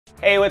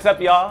Hey, what's up,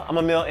 y'all? I'm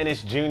Emile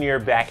Ennis Jr.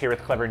 back here with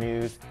Clevver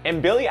News.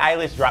 And Billie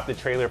Eilish dropped the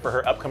trailer for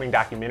her upcoming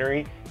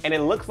documentary, and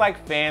it looks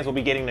like fans will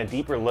be getting a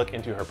deeper look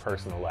into her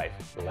personal life.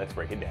 So let's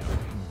break it down.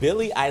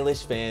 Billie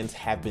Eilish fans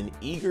have been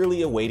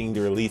eagerly awaiting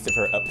the release of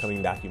her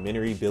upcoming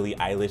documentary, Billie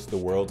Eilish: The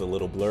World's a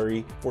Little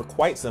Blurry, for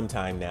quite some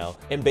time now.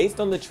 And based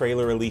on the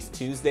trailer released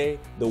Tuesday,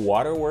 the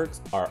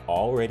waterworks are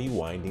already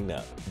winding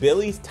up.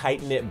 Billie's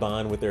tight-knit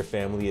bond with her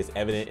family is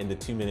evident in the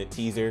 2-minute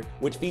teaser,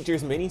 which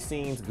features many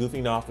scenes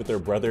goofing off with her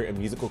brother and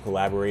musical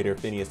collaborator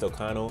Finneas,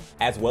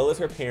 as well as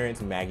her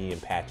parents Maggie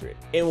and Patrick.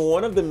 In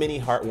one of the many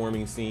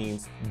heartwarming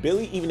scenes,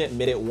 Billie even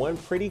admitted one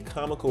pretty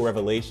comical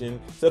revelation,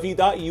 so if you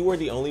thought you were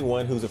the only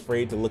one who's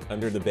afraid to look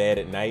under the bed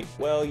at night,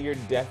 well, you're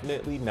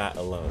definitely not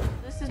alone.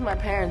 This is my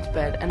parents'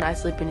 bed, and I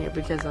sleep in here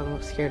because I'm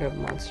scared of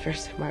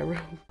monsters in my room.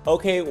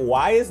 Okay,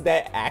 why is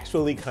that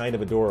actually kind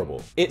of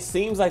adorable? It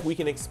seems like we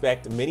can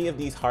expect many of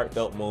these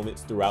heartfelt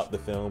moments throughout the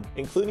film,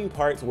 including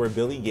parts where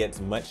Billie gets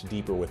much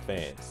deeper with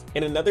fans.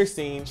 In another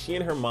scene, she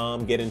and her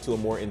mom get into a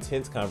more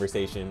intense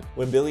conversation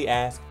when Billie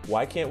asks,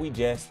 "Why can't we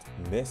just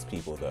miss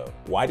people though?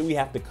 Why do we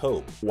have to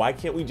cope? Why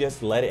can't we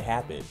just let it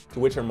happen?" To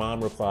which her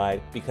mom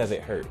replied, "Because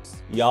it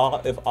hurts." Y'all,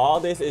 if all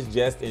this is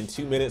just in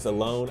 2 minutes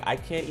alone, I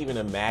can't even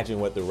imagine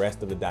what the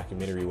rest of the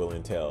documentary will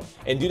entail.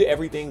 And due to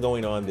everything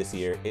going on this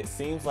year, it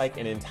seems like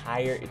an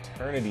entire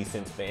eternity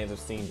since fans have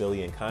seen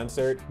Billie in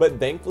concert, but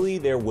thankfully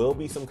there will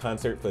be some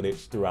concert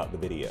footage throughout the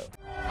video.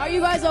 Are you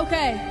guys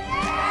okay?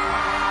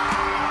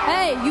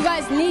 Hey, you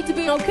guys need to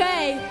be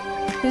okay,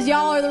 because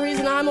y'all are the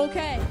reason I'm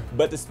okay.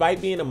 But despite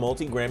being a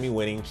multi-Grammy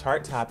winning,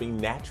 chart-topping,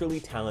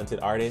 naturally talented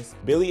artist,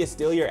 Billie is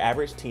still your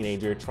average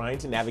teenager trying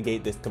to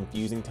navigate this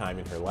confusing time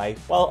in her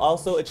life, while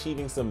also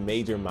achieving some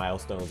major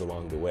milestones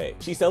along the way.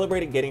 She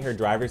celebrated getting her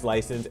driver's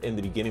license in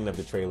the beginning of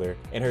the trailer,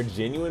 and her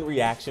genuine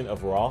reaction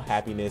of raw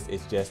happiness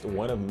is just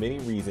one of many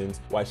reasons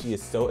why she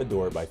is so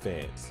adored by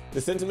fans. The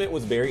sentiment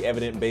was very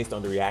evident based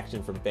on the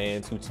reaction from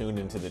fans who tuned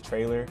into the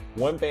trailer.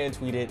 One fan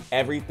tweeted,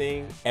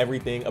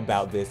 everything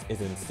about this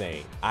is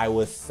insane. I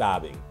was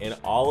sobbing, and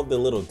all of the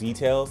little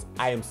details,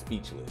 I am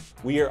speechless.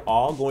 We are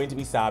all going to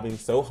be sobbing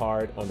so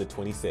hard on the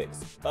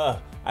 26th. Ugh,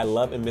 I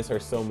love and miss her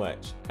so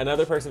much.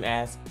 Another person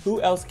asked, who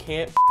else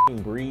can't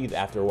breathe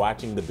after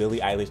watching the Billie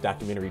Eilish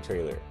documentary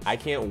trailer? I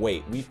can't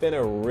wait. We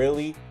finna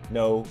really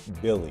know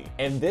Billie.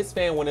 And this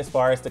fan went as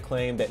far as to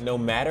claim that no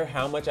matter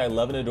how much I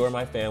love and adore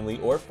my family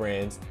or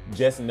friends,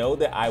 just know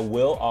that I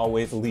will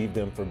always leave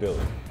them for Billie.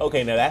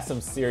 Okay, now that's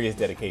some serious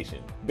dedication.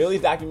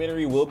 Billie's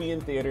documentary will be in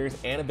theaters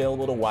and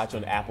available to watch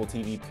on Apple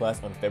TV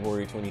Plus on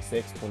February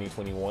 26,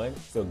 2021,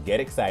 so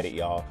get excited,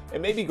 y'all,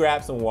 and maybe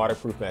grab some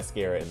waterproof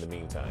mascara in the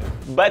meantime.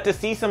 But to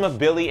see some of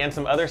Billie and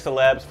some other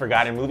celebs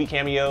forgotten movie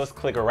cameos,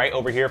 click right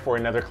over here for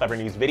another Clevver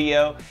News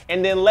video,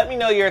 and then let me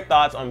know your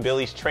thoughts on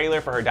Billie's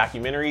trailer for her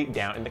documentary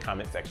down in the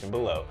comment section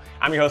below.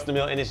 I'm your host,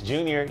 Emile Ennis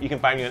Jr. You can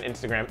find me on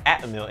Instagram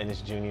at Emile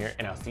Ennis Jr.,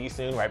 and I'll see you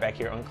soon right back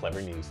here on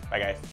Clevver News. Bye, guys.